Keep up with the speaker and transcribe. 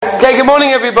Okay, good morning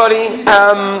everybody.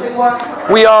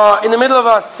 We are in the middle of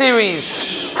our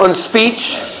series on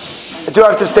speech. I do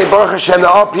have to say, Baruch Hashem,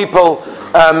 there are people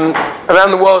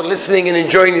around the world listening and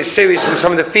enjoying this series from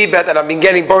some of the feedback that I've been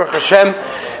getting. Baruch Hashem,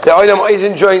 that I is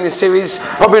enjoying this series,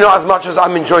 probably not as much as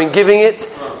I'm enjoying giving it,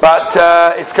 but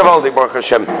it's Kavaldik, Baruch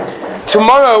Hashem.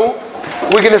 Tomorrow,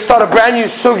 we're going to start a brand new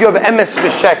sugya of Emes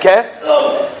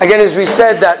V'Sheker. Again, as we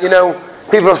said that,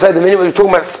 people have said the minute we were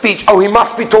talking about speech, he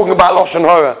must be talking about Lashon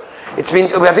Hara. I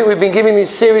think we've been giving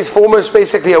this series for almost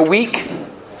basically a week,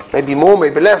 maybe more,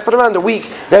 maybe less, but around a week.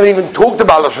 We haven't even talked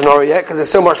about Lashon Hara yet because there's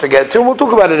so much to get to, and we'll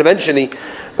talk about it eventually.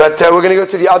 But we're going to go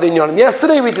to the other inyan.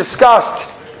 Yesterday we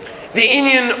discussed the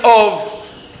inyan of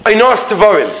Einos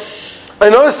Tevarim.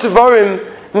 Einos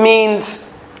Tevarim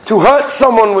means to hurt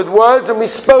someone with words, and we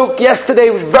spoke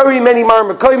yesterday with very many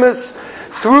Maramakoimus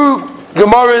through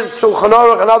Gemaras, Shulchan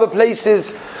Aruch, and other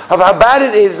places of how bad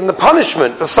it is and the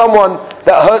punishment for someone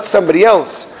that hurts somebody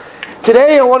else.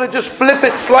 Today I want to just flip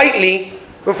it slightly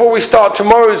before we start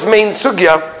tomorrow's main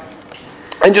sugya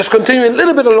and just continue a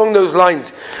little bit along those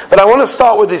lines. But I want to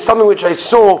start with this, something which I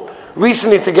saw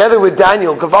recently together with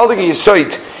Daniel, Gavaldig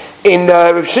Yisoid, in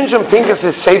Reb Shimshon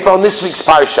Pincus' Sefer on this week's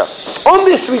Parsha. On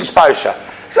this week's Parsha.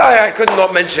 Sorry, I could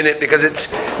not mention it because it's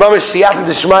mamash siyata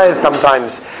d'shmaya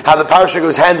sometimes, how the parasha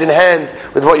goes hand in hand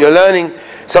with what you're learning.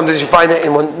 Sometimes you find it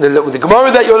in the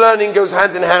Gemara that you're learning goes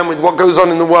hand in hand with what goes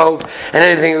on in the world and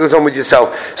anything that goes on with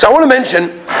yourself. So I want to mention,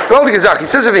 he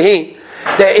says over here,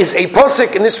 there is a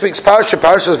posik in this week's parasha,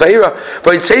 Parashas Vayira,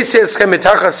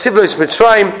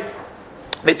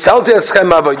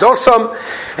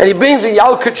 and he brings a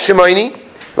Yalkut Shemaini,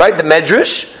 right, the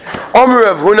Medrash, Omer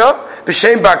of Huna,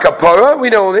 B'Shem Bar Kapara, we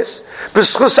know this.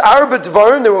 B'Schus Arba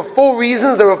Dvarim, there were 4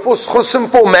 reasons, there were 4 schusim,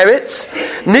 4 merits.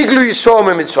 Niglu Yisrael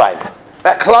Mitzrayim.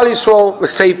 That Klal Yisrael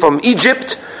was saved from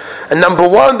Egypt. And number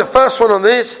 1, the first one on the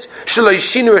list, Shelo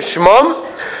Yishinu Eshmam,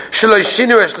 Shelo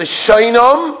Yishinu Esh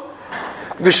L'Shainam,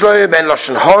 V'Shlo Ben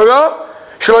Lashon Hara,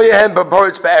 Shelo Yehem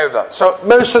B'Boritz Be'erva. So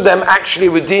most of them actually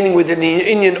were dealing with the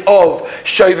inyan of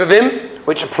Shovavim,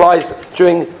 which applies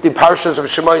during the parashas of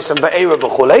Shemais and Va'era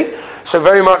V'Chulei. So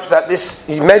very much that this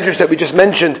medrash that we just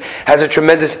mentioned has a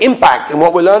tremendous impact in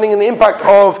what we're learning and the impact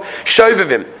of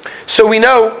Shovavim. So we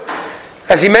know,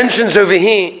 as he mentions over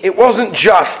here, it wasn't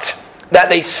just that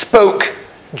they spoke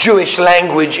Jewish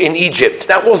language in Egypt.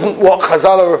 That wasn't what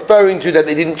Chazal are referring to, that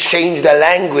they didn't change their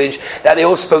language, that they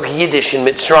all spoke Yiddish in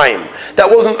Mitzrayim. That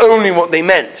wasn't only what they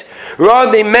meant.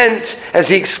 Rather, they meant, as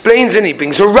he explains in, he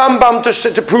brings a Rambam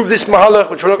to prove this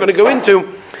mahalach, which we're not going to go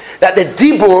into, that the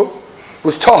dibur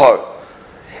was tahar.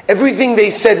 Everything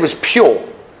they said was pure.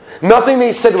 Nothing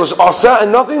they said was asa,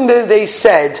 and nothing that they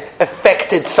said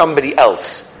affected somebody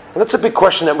else. And that's a big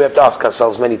question that we have to ask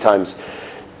ourselves many times.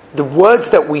 The words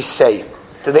that we say,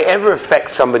 do they ever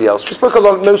affect somebody else? We spoke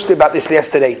mostly about this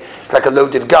yesterday. It's like a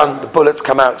loaded gun. The bullets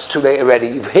come out. It's too late already.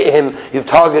 You've hit him. You've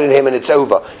targeted him, and it's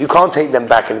over. You can't take them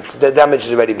back, and the damage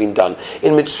has already been done.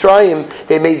 In Mitzrayim,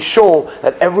 they made sure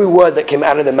that every word that came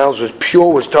out of their mouths was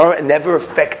pure, was Torah, and never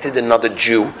affected another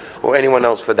Jew or anyone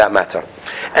else for that matter.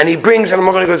 And he brings, and I'm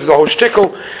not going to go through the whole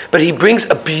shtickle, but he brings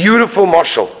a beautiful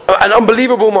mashal, an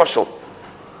unbelievable mashal.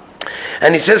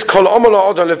 And he says, Kol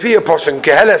Omala Odon Lefia Poshon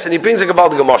Keheles, and he brings a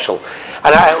Gavaldik mashal.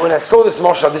 And when I saw this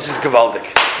mashal, this is Gavaldik.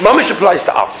 Mamish applies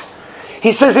to us.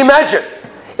 He says, imagine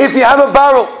if you have a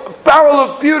barrel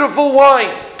of beautiful wine,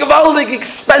 Gavaldik,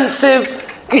 expensive,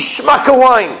 Gishmaka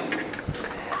wine,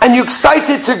 and you're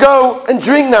excited to go and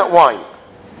drink that wine.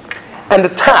 And the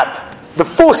tap, the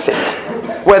faucet,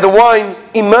 where the wine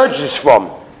emerges from,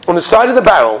 on the side of the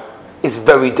barrel, is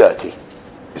very dirty.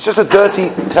 It's just a dirty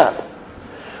tap.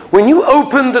 When you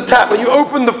open the tap, when you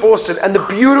open the faucet, and the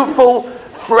beautiful,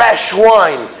 fresh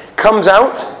wine comes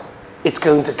out, it's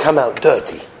going to come out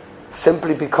dirty.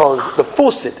 Simply because the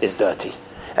faucet is dirty.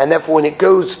 And therefore when it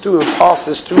goes through and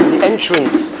passes through the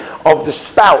entrance of the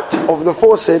spout of the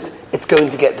faucet, it's going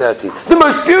to get dirty. The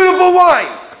most beautiful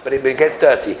wine! But it gets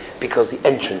dirty because the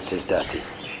entrance is dirty.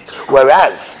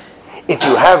 Whereas, if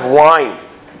you have wine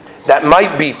that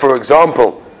might be, for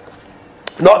example,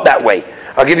 not that way.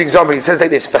 I'll give you an example. He says like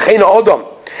this: V'cheina odom,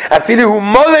 afilu hu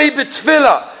molei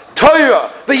b'tfila,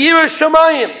 Torah, v'yira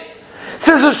shamayim.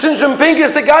 Says Rosh Shimshon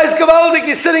Pincus, the guy's Gavaldik,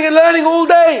 he's sitting and learning all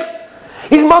day.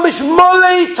 He's mamish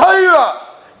molei Torah,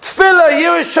 tfila,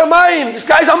 yira shamayim. This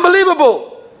guy's unbelievable.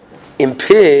 In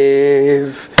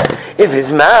Piv, if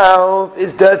his mouth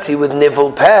is dirty with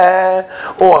nivel peh,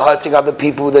 or hurting other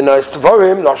people with a nice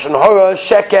tvorim, lashon hara,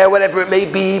 sheker, whatever it may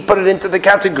be, put it into the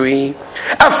category.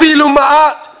 Afilu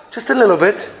ma'at, just a little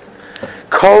bit.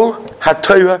 Kol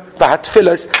ha-Torah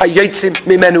v'ha-tfilas ha-yotzim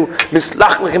mimenu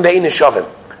mislachlichem ve'ina shavim.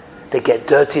 they get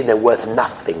dirty and they're worth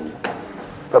nothing.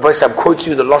 Rabbi said, I'm quoting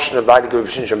you the Lashon of the Heiliger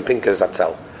Shinshon Pinkas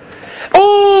Zatzal.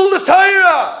 All the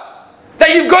Torah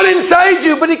that you've got inside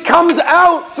you, but it comes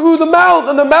out through the mouth,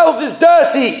 and the mouth is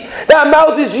dirty. That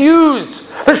mouth is used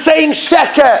for saying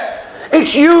sheker.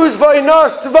 It's used for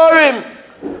inas tvarim,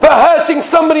 for hurting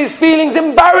somebody's feelings,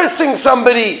 embarrassing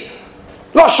somebody.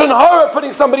 Lashon hara,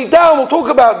 putting somebody down. We'll talk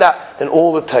about that. Then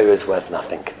all the Torah is worth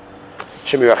nothing.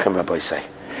 Shem Yerachem Rabbi say.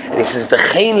 And he says,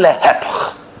 V'chein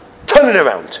lehepach. Turn it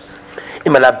around.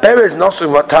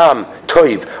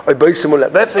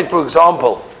 Let's say, for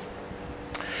example,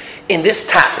 in this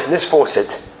tap, in this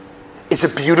faucet, is a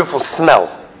beautiful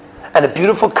smell and a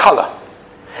beautiful color.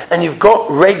 And you've got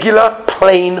regular,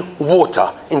 plain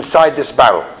water inside this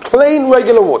barrel. Plain,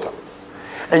 regular water.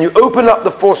 And you open up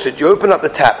the faucet, you open up the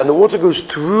tap, and the water goes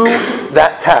through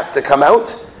that tap to come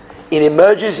out. It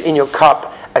emerges in your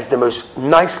cup as the most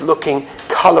nice-looking,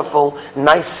 colourful,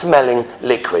 nice-smelling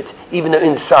liquid, even though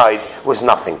inside was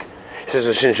nothing. It says,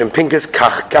 Pinkas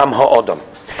kach gam ha'odam.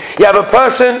 You have a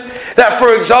person that,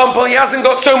 for example, he hasn't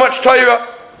got so much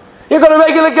Torah. You've got a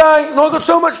regular guy, not got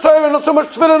so much Torah, not so much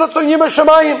tefillah, not so yimah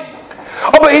shamayim.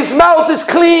 Oh, but his mouth is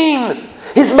clean.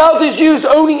 His mouth is used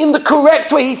only in the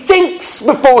correct way. He thinks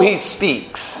before he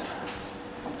speaks.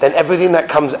 Then everything that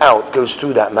comes out goes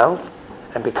through that mouth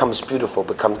and becomes beautiful,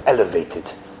 becomes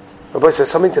elevated. Rabbi says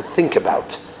something to think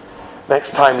about.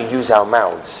 Next time we use our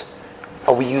mouths,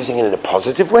 are we using it in a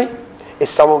positive way? Is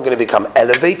someone going to become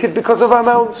elevated because of our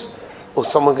mouths? Or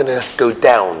someone going to go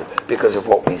down because of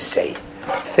what we say?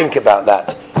 Think about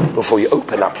that before you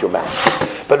open up your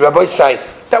mouth. But Rabbi say,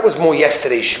 that was more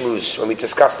yesterday's shmooze when we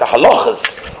discussed the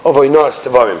halachas of Oinos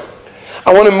Tevarim.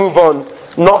 I want to move on,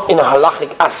 not in a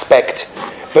halachic aspect,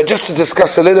 but just to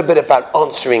discuss a little bit about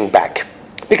answering back.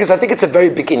 Because I think it's a very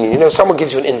beginning. You know, someone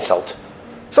gives you an insult.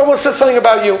 Someone says something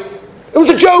about you. It was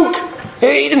a joke.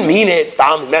 He didn't mean it.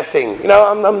 I'm messing. You know,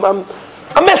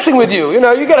 I'm messing with you. You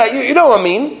know, you know what I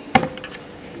mean.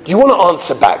 You want to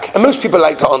answer back. And most people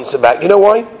like to answer back. You know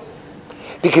why?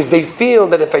 Because they feel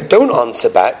that if I don't answer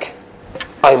back,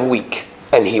 I'm weak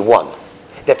and he won.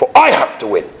 Therefore, I have to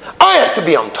win. I have to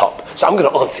be on top. So I'm going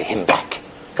to answer him back.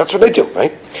 That's what they do,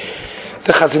 right?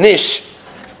 The Chazon Ish,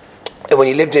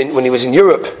 when he was in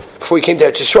Europe, before he came to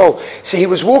Eretz Yisrael, so he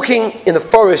was walking in the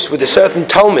forest with a certain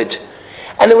Talmud,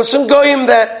 and there was some goyim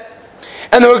there,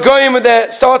 and there were goyim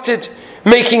there started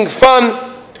making fun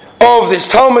of this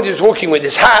Talmud. He was walking with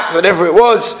his hat, whatever it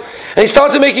was, and he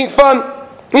started making fun,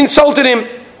 insulted him,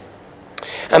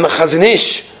 and the Chazon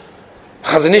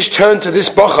Ish turned to this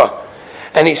Bacha,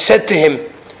 and he said to him,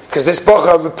 because this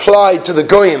Bacha replied to the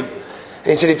goyim, and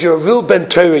he said, if you're a real Ben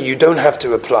Torah, you don't have to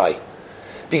reply.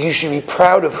 Because you should be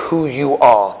proud of who you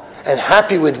are and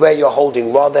happy with where you're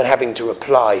holding rather than having to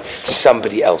reply to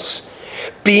somebody else.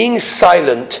 Being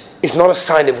silent is not a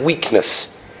sign of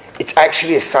weakness. It's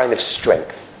actually a sign of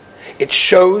strength. It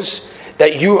shows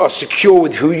that you are secure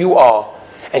with who you are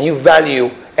and you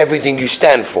value everything you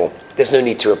stand for. There's no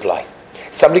need to reply.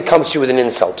 Somebody comes to you with an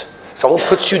insult. Someone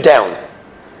puts you down.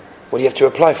 What do you have to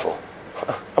reply for?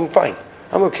 I'm fine.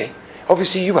 I'm okay.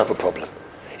 Obviously you have a problem.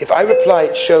 If I reply,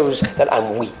 it shows that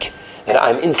I'm weak, that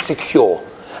I'm insecure.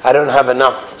 I don't have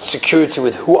enough security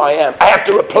with who I am. I have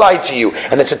to reply to you,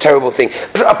 and that's a terrible thing.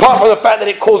 Apart from the fact that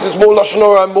it causes more lashon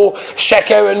hara, and more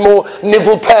sheker, and more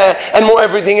nivel peh, and more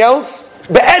everything else,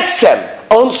 be'etzem,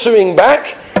 answering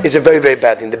back is a very, very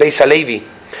bad thing. The Beis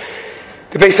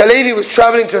Halevi was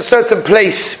traveling to a certain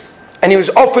place, and he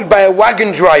was offered by a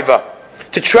wagon driver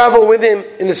to travel with him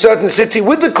in a certain city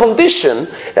with the condition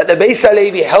that the Beis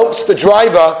Halevi helps the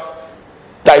driver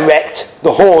direct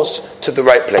the horse to the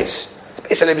right place. The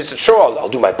Beis Halevi said, sure, I'll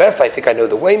do my best. I think I know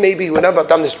the way maybe. Whenever I've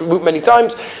done this route many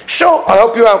times. Sure, I'll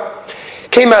help you out.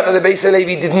 Came out that the Beis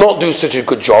Halevi did not do such a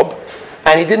good job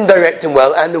and he didn't direct him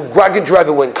well and the wagon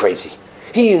driver went crazy.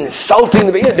 He insulting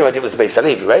the... He had no idea it was the Beis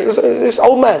Halevi, right? It was this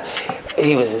old man.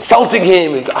 He was insulting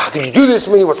him. How could you do this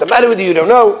to me? What's the matter with you? You don't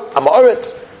know. I'm a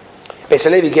Oretz. Beis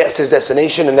Halevi gets to his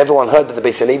destination and everyone heard that the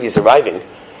Beis Halevi is arriving.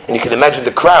 And you can imagine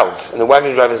the crowds. And the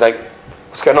wagon driver's like,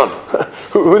 what's going on?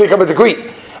 Who are they coming to greet?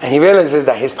 And he realizes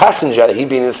that his passenger that he'd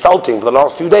been insulting for the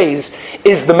last few days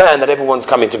is the man that everyone's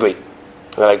coming to greet.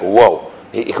 And they're like, whoa.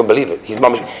 He couldn't believe it. His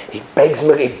mom, he begs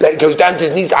him, goes down to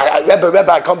his knees.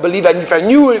 Rebbe, I can't believe it. If I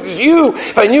knew it was you,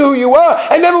 if I knew who you were,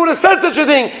 I never would have said such a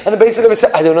thing. And the Beis Halevi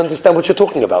said, I don't understand what you're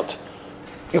talking about.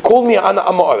 You called me Ana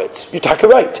Amoritz. You take it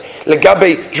right.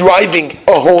 Legabe driving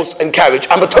a horse and carriage.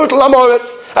 I'm a total Amoritz.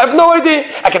 I have no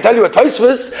idea. I can tell you a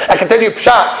Tosfos. I can tell you a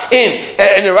Pshat in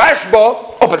a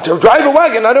Rashba. Oh, but to drive a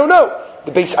wagon, I don't know.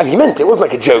 And he meant it. It wasn't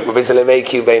like a joke.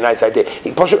 Very nice idea.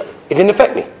 It didn't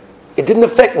affect me. It didn't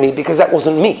affect me because that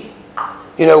wasn't me.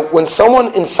 You know, when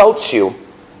someone insults you,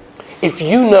 if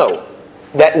you know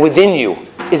that within you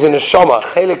is a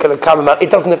neshama, it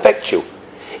doesn't affect you.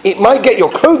 It might get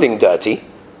your clothing dirty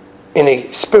in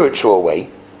a spiritual way,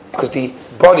 because the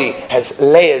body has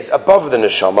layers above the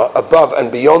neshama, above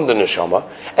and beyond the neshama,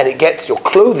 and it gets your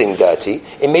clothing dirty.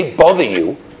 It may bother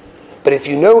you, but if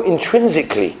you know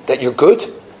intrinsically that you're good,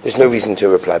 there's no reason to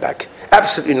reply back.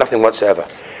 Absolutely nothing whatsoever.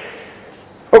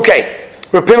 Okay,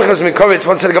 Reb Pinchas Mikovitz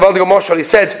once said a Gavaldigo Moshel. He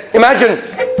said, imagine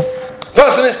a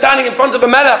person is standing in front of a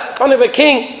melech, in front of a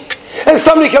king, and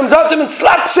somebody comes up to him and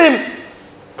slaps him.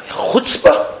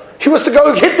 Chutzpah. He was to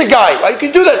go hit the guy. Why you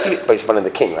can do that to me? But he's in front of the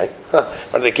king, right? In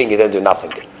front of the king, you don't do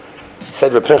nothing. He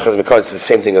said, Reb Pinchas Mikovitz, it's the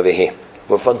same thing over here.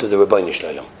 We're in front of the Rebbeinu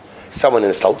Shalom. Someone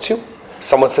insults you,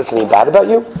 someone says something bad about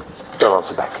you, don't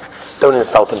answer back. Don't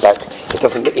insult him back.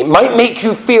 It might make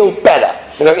you feel better,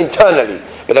 internally,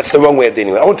 but that's the wrong way of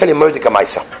dealing with it. I want to tell you Mordecai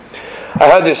Maisa. I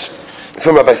heard this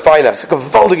from Rabbi Feiner. It's like a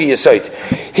Voldige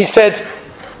Yesod. He said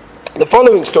the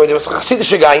following story. There was a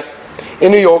Hasidic guy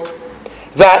in New York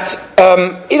that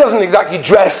he doesn't exactly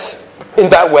dress in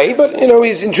that way, but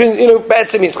he's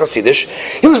Be'etzim he's Hasidic.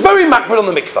 He was very makbid on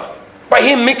the mikvah. By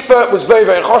him, mikvah was very,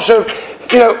 very choshev.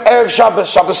 Erev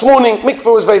Shabbos morning,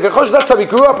 mikvah was very, very choshev. That's how he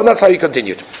grew up, and that's how he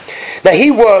continued. Now,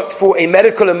 he worked for a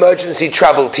medical emergency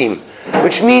travel team,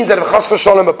 which means that if chas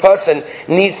v'sholom a person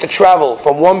needs to travel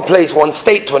from one place, one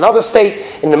state to another state,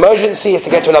 in an emergency, he has to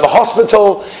get to another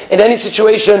hospital. In any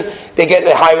situation, they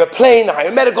hire a plane, they hire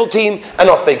a medical team, and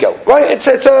off they go. Right?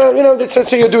 So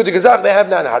you do it to Gazach. They have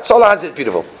now the Hatzalah has it.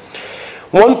 Beautiful.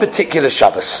 One particular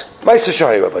Shabbos, Ma'aser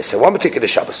Shari Rabbi said, one particular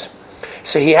Shabbos.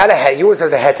 So he always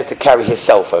has a heter to carry his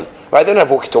cell phone. Right? They don't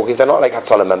have walkie-talkies, they're not like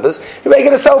Hatzalah members. He may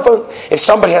get a cell phone. If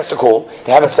somebody has to call,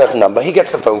 they have a certain number, he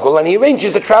gets the phone call and he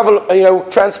arranges the travel,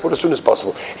 transport as soon as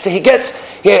possible. So he had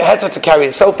a heter to carry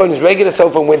his cell phone, his regular cell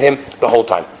phone with him the whole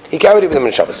time. He carried it with him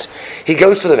on Shabbos. He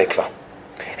goes to the mikvah.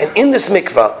 And in this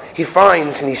mikvah, he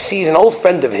finds and he sees an old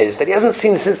friend of his that he hasn't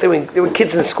seen since they were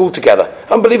kids in school together.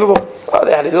 Unbelievable. Oh,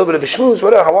 they had a little bit of a schmooze,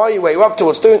 whatever, how are you, where are you up to,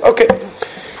 what's doing? Okay.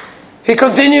 He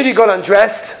continued, he got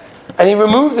undressed, and he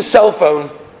removed the cell phone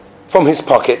from his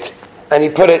pocket, and he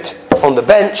put it on the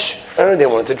bench. I don't know, they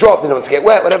didn't want it to drop, they didn't want it to get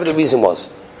wet, whatever the reason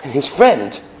was. And his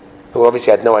friend, who obviously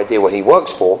had no idea what he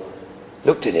works for,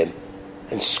 looked at him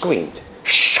and screamed,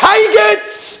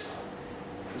 Shaigetz!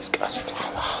 This guy said,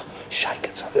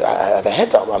 Shaigetz, I have a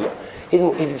head up. He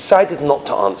decided not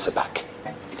to answer back.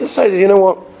 He decided, you know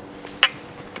what?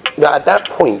 Now at that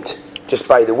point, just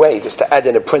by the way, just to add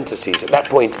in apprentices, at that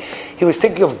point, he was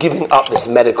thinking of giving up this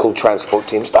medical transport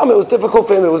team. It was difficult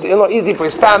for him, it was not easy for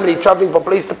his family, traveling from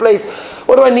place to place.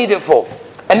 What do I need it for?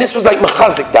 And this was like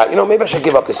machazik that, maybe I should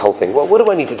give up this whole thing. Well, what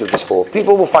do I need to do this for?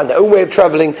 People will find their own way of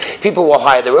traveling, people will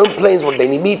hire their own planes, what do they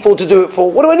need me for to do it for?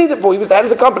 What do I need it for? He was the head of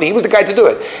the company, he was the guy to do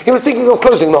it. He was thinking of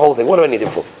closing the whole thing, what do I need it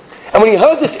for? And when he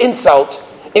heard this insult,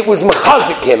 it was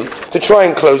machazik him to try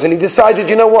and close, and he decided,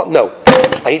 you know what, no.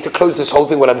 I need to close this whole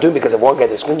thing, what I'm doing, because if one guy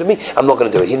that's screamed to me, I'm not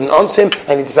going to do it. He didn't answer him,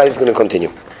 and he decided he's going to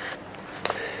continue.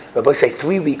 Rabbi say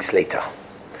 3 weeks later,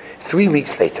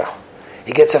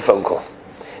 he gets a phone call.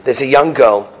 There's a young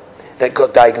girl that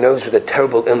got diagnosed with a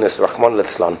terrible illness, Rahman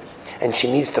al-Islam, and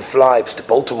she needs to fly to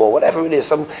Baltimore, whatever it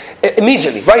is,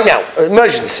 immediately, right now,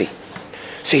 emergency.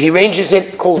 So he arranges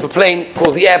it, calls the plane,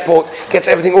 calls the airport, gets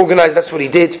everything organized, that's what he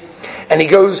did. And he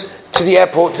goes to the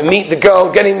airport to meet the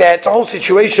girl, getting there, it's a whole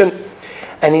situation.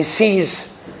 And he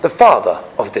sees the father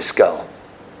of this girl.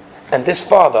 And this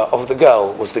father of the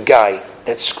girl was the guy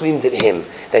that screamed at him,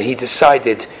 that he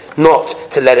decided not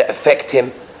to let it affect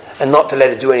him and not to let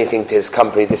it do anything to his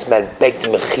company. This man begged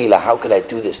him, Mechila, how could I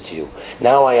do this to you?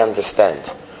 Now I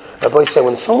understand. Rabbi said,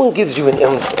 when someone gives you an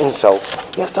insult,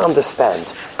 you have to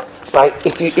understand. Right?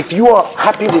 If you are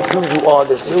happy with who you are,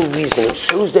 there's no reason. It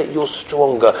shows that you're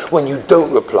stronger when you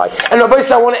don't reply. And Rabbi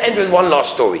said, I want to end with one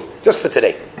last story, just for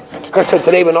today. Like I said,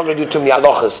 today we're not going to do too many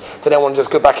halachas. Today I want to just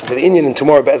go back into the Indian, and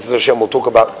tomorrow, Be'ez Hashem, we'll talk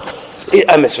about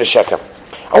Emes V'Sheker.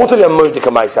 I want to tell you a Mordecai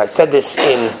Maisa. I said this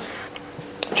in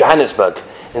Johannesburg,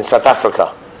 in South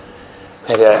Africa.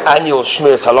 We had an annual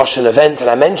Shmiras Haloshen event, and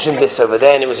I mentioned this over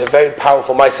there, and it was a very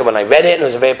powerful Maisa when I read it, and it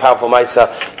was a very powerful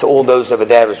Maisa to all those over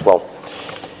there as well.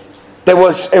 There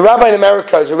was a rabbi in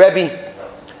America, he was a Rebbe,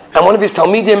 and one of his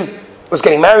Talmidim was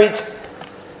getting married.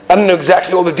 I don't know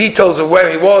exactly all the details of where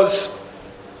he was.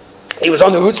 He was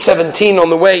on the Route 17 on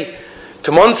the way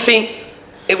to Monsey.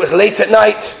 It was late at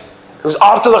night. It was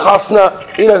after the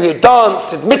chasna. He had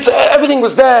danced, mitzvah, everything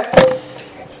was there.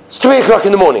 It's 3 o'clock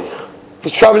in the morning.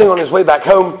 He's traveling on his way back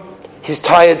home. He's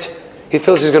tired. He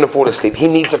feels he's going to fall asleep. He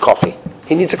needs a coffee.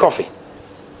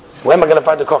 Where am I going to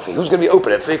find the coffee? Who's going to be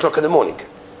open at 3 o'clock in the morning?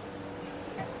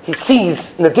 He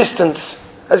sees in the distance,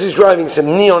 as he's driving, some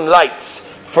neon lights,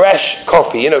 fresh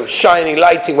coffee, shining,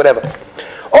 lighting, whatever.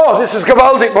 Oh, this is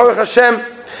Gavaldik, Baruch Hashem.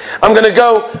 I'm going to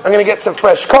go, I'm going to get some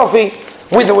fresh coffee,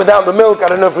 with or without the milk. I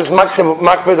don't know if it was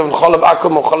makbid of Cholav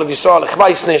Akum or Cholav Yisrael, ich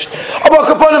weiß nicht. But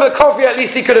a coffee at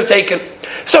least he could have taken.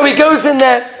 So he goes in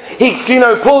there, he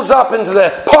pulls up into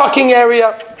the parking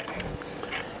area,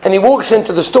 and he walks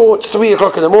into the store. It's 3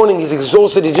 o'clock in the morning, he's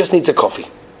exhausted, he just needs a coffee.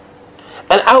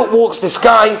 And out walks this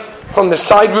guy from the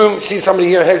side room. See somebody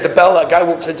here, here's the bell, that guy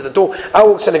walks into the door. Out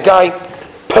walks in a guy,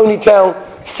 ponytail,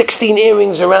 16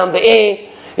 earrings around the ear,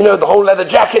 the whole leather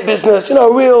jacket business,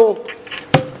 real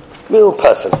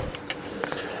person.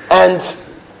 And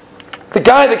the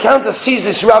guy at the counter sees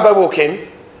this rabbi walk in,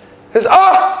 says,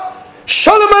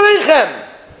 Shalom Aleichem!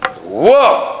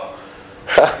 Whoa!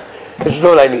 This is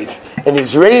all I need. An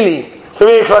Israeli,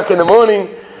 3 o'clock in the morning,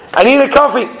 I need a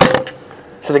coffee.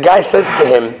 So the guy says to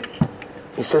him,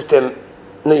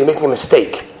 no, you're making a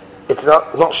mistake. It's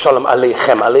not Shalom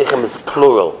Aleichem. Aleichem is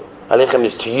plural. Aleichem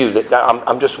is to you.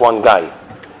 I'm just one guy.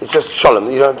 It's just Shalom.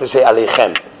 You don't have to say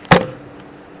Aleichem.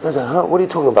 I was like, what are you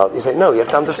talking about? He's like, no, you have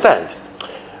to understand.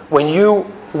 When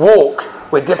you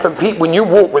walk with different people, when you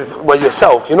walk with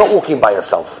yourself, you're not walking by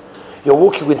yourself. You're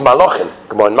walking with malachim.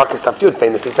 Gemara in Makkos Daf Yud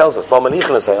famously tells us, when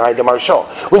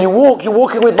you walk, you're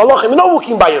walking with malachim. You're not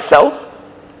walking by yourself.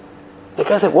 The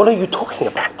guy's like, what are you talking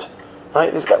about?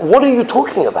 Right? This guy, what are you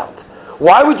talking about?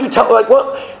 Why would you tell,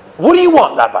 what do you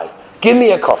want, Rabbi? Give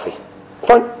me a coffee.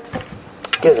 Fine.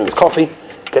 Gives him his coffee,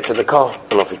 gets in the car,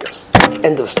 and off he goes.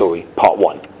 End of story, part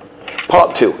 1.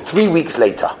 Part 2, 3 weeks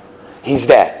later, he's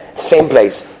there, same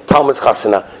place, Talmud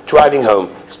Chasana, driving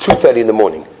home, it's 2:30 in the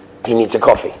morning, he needs a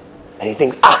coffee. And he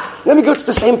thinks, let me go to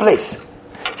the same place.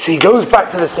 So he goes back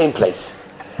to the same place.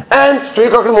 And it's 3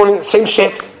 o'clock in the morning, same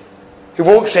shift, he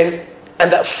walks in, and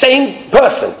that same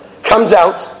person comes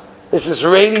out, this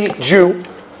Israeli Jew,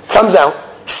 comes out,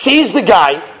 sees the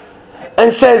guy,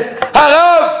 and says,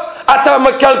 Harav, ata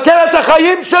makalkel et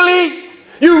hachayim sheli.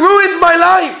 You ruined my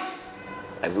life.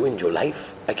 I ruined your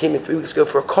life? I came in 3 weeks ago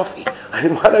for a coffee. Why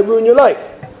did I ruin your life?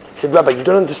 He said, Rabbi, you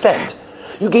don't understand.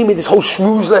 You gave me this whole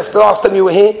shmooze list the last time you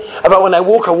were here about when I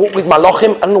walk with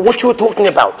malachim. I don't know what you were talking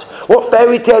about. What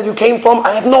fairy tale you came from,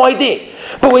 I have no idea.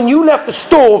 But when you left the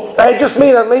store, I had just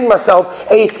made myself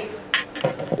a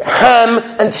ham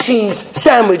and cheese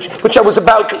sandwich, which I was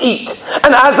about to eat.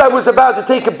 And as I was about to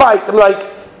take a bite, I'm like,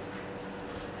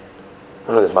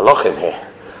 there's malachim here.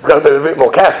 I've got to be a bit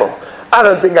more careful. I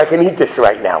don't think I can eat this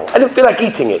right now. I don't feel like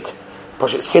eating it. But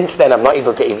since then, I'm not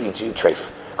able to eat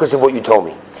treif because of what you told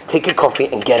me. Take your coffee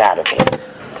and get out of here.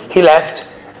 He left,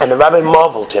 and the rabbi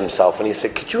marveled to himself, and he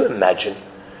said, could you imagine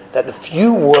that the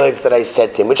few words that I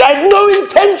said to him, which I had no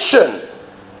intention,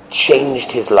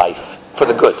 changed his life for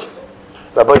the good?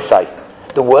 Rabbi say,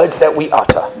 the words that we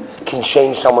utter can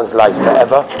change someone's life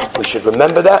forever. We should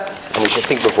remember that, and we should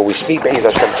think before we speak. Be'ez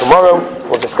Hashem, tomorrow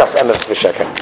we'll discuss Emes V'Sheker.